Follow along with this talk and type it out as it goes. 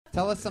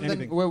Tell us something.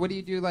 Anything. What do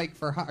you do like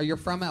for? You're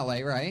from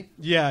LA, right?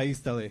 Yeah,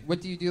 East LA. What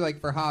do you do like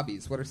for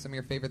hobbies? What are some of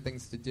your favorite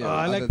things to do?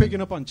 I like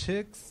picking up on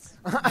chicks,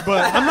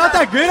 but I'm not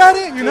that good at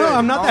it. You know,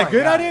 I'm not that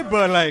good at it.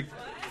 But like,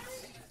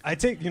 I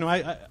take. You know,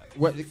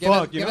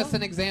 give us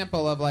an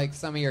example of like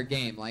some of your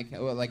game, like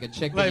a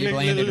chick that you've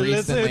landed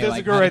let's recently. say there's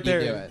like, a girl how right did you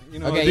there. do it? You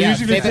know, okay, they yeah.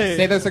 usually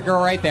Say there's a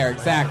girl right there.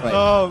 Exactly.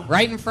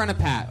 Right in front of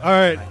Pat. All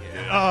right.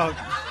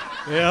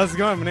 Yeah, how's it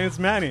going? My name's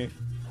Manny.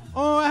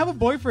 Oh, I have a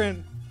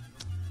boyfriend.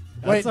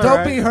 Wait, That's don't all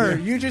right. be her.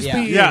 You just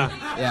be you. Yeah.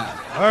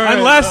 All right,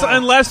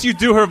 Unless you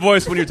do her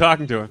voice when you're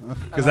talking to her,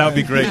 because that would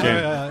be great.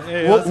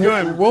 Hey, how's it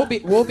going?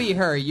 We'll be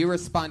her. You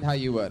respond how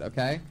you would.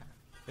 Okay.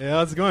 Yeah,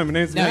 how's it going? My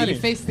name's No, Manny. you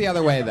face the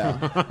other way though.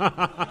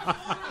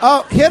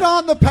 Oh, hit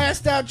on the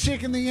passed out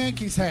chick in the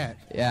Yankees hat.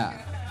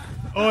 Yeah.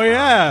 Oh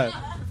yeah.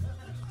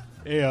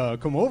 Hey,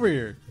 come over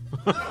here.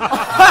 Wow.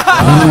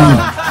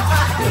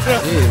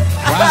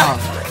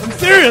 I'm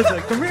serious.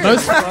 Like, come here.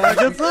 Most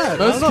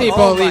Most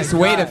people at least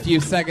wait a few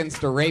seconds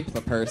to rape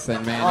the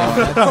person, man.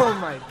 Oh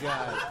my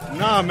God.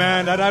 Nah,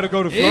 man, I'd have to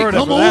go to Florida.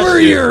 Come for that over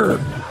shit. here.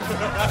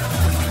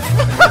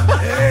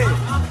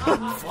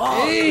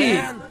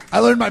 Hey. I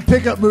learned my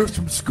pickup moves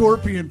from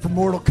Scorpion from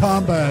Mortal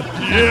Kombat.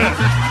 Yeah.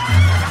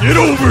 Get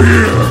over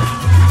here.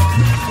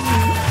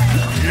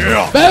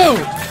 Yeah. Boom.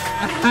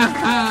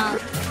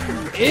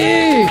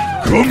 Hey.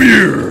 Come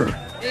here.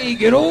 Hey,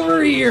 get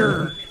over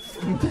here.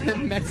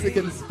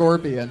 Mexican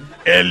Scorpion.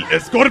 El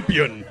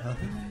Escorpion.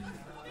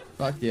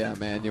 Fuck yeah,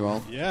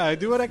 Manuel. Yeah, I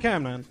do what I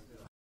can, man.